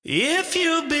If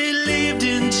you believed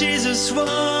in Jesus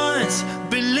once,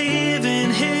 believe in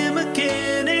him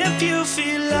again. If you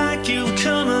feel like you've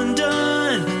come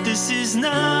undone, this is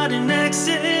not an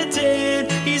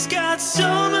accident. He's got so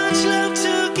much love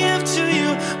to give to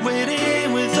you,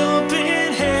 waiting with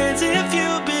open hands. If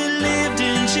you believed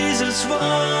in Jesus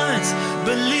once,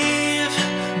 believe.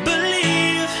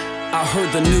 I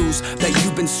heard the news that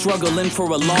you've been struggling for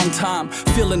a long time,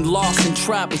 feeling lost and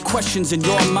trapped with questions in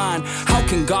your mind. How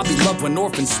can God be loved when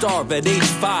orphans starve at age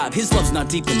 5? His love's not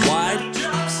deep and wide.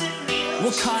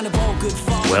 What kind of all good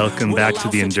father? Welcome back to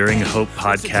the Enduring Hope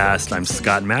podcast. I'm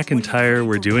Scott McIntyre.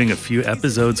 We're doing a few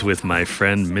episodes with my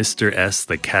friend Mr. S,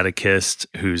 the Catechist,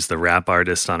 who's the rap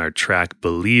artist on our track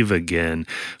Believe Again.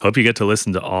 Hope you get to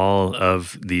listen to all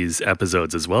of these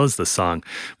episodes as well as the song.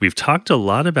 We've talked a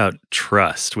lot about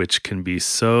trust, which can be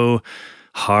so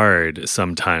hard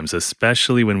sometimes,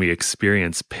 especially when we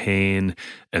experience pain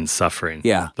and suffering.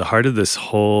 Yeah. The heart of this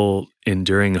whole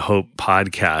Enduring Hope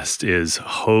podcast is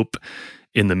hope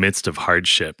in the midst of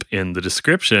hardship. In the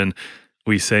description,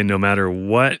 we say no matter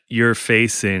what you're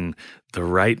facing, the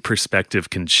right perspective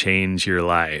can change your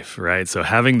life, right? So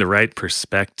having the right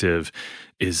perspective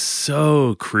is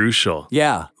so crucial.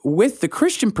 Yeah. With the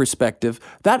Christian perspective,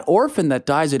 that orphan that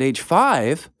dies at age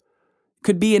 5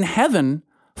 could be in heaven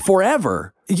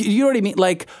forever. You know what I mean?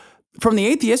 Like, from the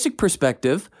atheistic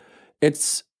perspective,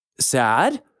 it's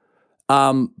sad,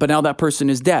 but now that person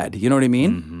is dead. You know what I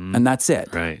mean? Mm-hmm. And that's it.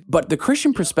 Right. But the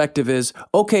Christian perspective is,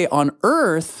 okay, on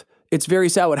earth, it's very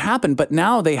sad what happened, but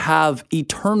now they have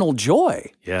eternal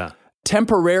joy. Yeah.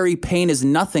 Temporary pain is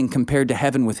nothing compared to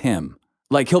heaven with him.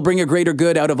 Like, he'll bring a greater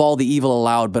good out of all the evil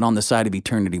allowed, but on the side of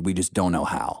eternity, we just don't know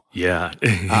how. Yeah.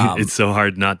 It's so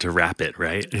hard not to wrap it,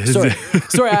 right?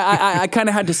 Sorry, I kind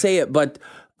of had to say it, but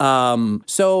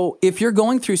so if you're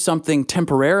going through something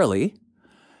temporarily,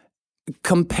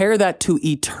 compare that to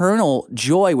eternal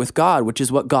joy with God, which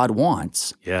is what God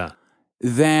wants. Yeah.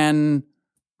 Then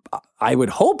I would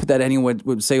hope that anyone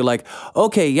would say, like,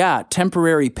 okay, yeah,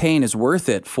 temporary pain is worth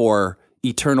it for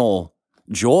eternal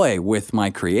joy with my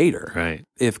Creator. Right.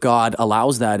 If God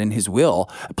allows that in His will.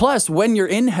 Plus, when you're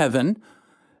in heaven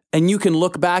and you can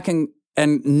look back and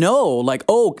know, like,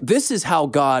 oh, this is how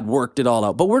God worked it all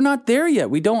out. But we're not there yet.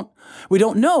 We don't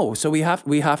know. So we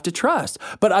have to trust.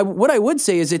 But what I would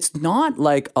say is it's not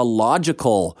like a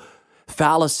logical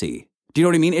fallacy. Do you know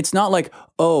what I mean? It's not like,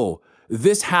 oh,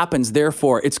 this happens,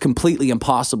 therefore it's completely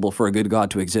impossible for a good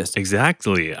God to exist.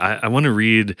 Exactly. I want to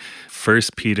read 1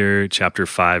 Peter chapter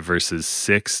 5, verses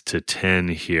 6 to 10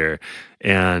 here.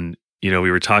 And,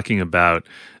 we were talking about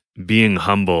being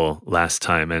humble last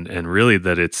time, and really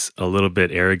that it's a little bit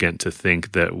arrogant to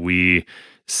think that we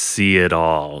see it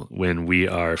all when we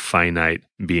are finite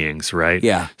beings, right?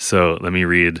 Yeah. So let me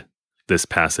read this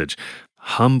passage.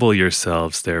 Humble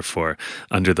yourselves, therefore,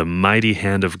 under the mighty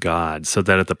hand of God, so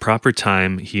that at the proper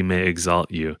time he may exalt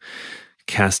you,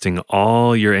 casting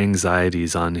all your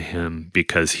anxieties on him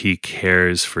because he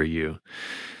cares for you.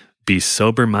 Be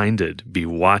sober-minded, be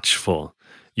watchful.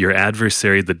 Your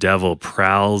adversary, the devil,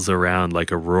 prowls around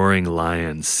like a roaring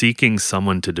lion, seeking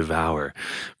someone to devour.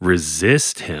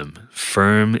 Resist him,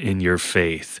 firm in your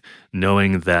faith,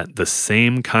 knowing that the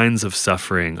same kinds of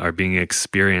suffering are being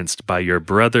experienced by your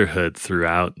brotherhood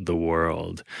throughout the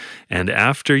world. And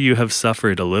after you have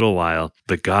suffered a little while,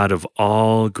 the God of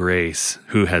all grace,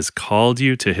 who has called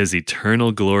you to his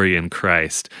eternal glory in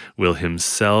Christ, will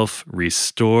himself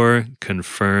restore,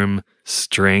 confirm,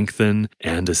 strengthen,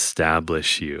 and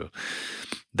establish you.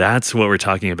 That's what we're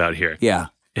talking about here. Yeah.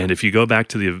 And if you go back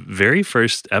to the very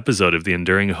first episode of the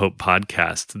Enduring Hope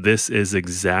podcast, this is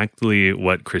exactly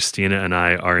what Christina and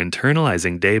I are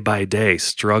internalizing day by day,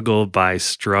 struggle by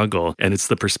struggle. And it's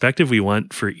the perspective we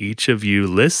want for each of you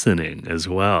listening as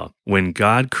well. When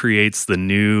God creates the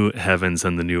new heavens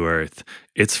and the new earth,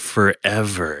 it's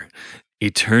forever.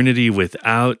 Eternity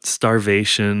without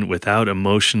starvation, without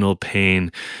emotional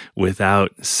pain,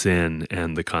 without sin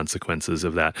and the consequences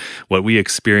of that. What we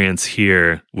experience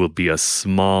here will be a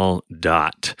small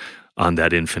dot on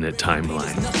that infinite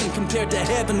timeline. Nothing compared to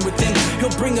heaven within.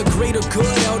 He'll bring a greater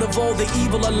good out of all the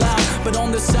evil allowed. But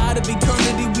on the side of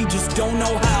eternity, we just don't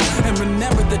know how. And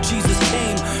remember that Jesus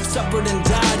came, suffered and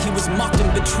died. He was mocked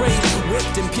and betrayed,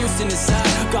 whipped and pierced in his side.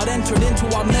 God entered into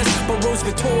our mess, but rose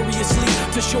victoriously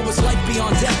to show us life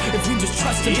beyond death if we just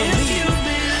trust and believe. If you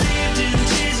believed in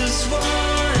Jesus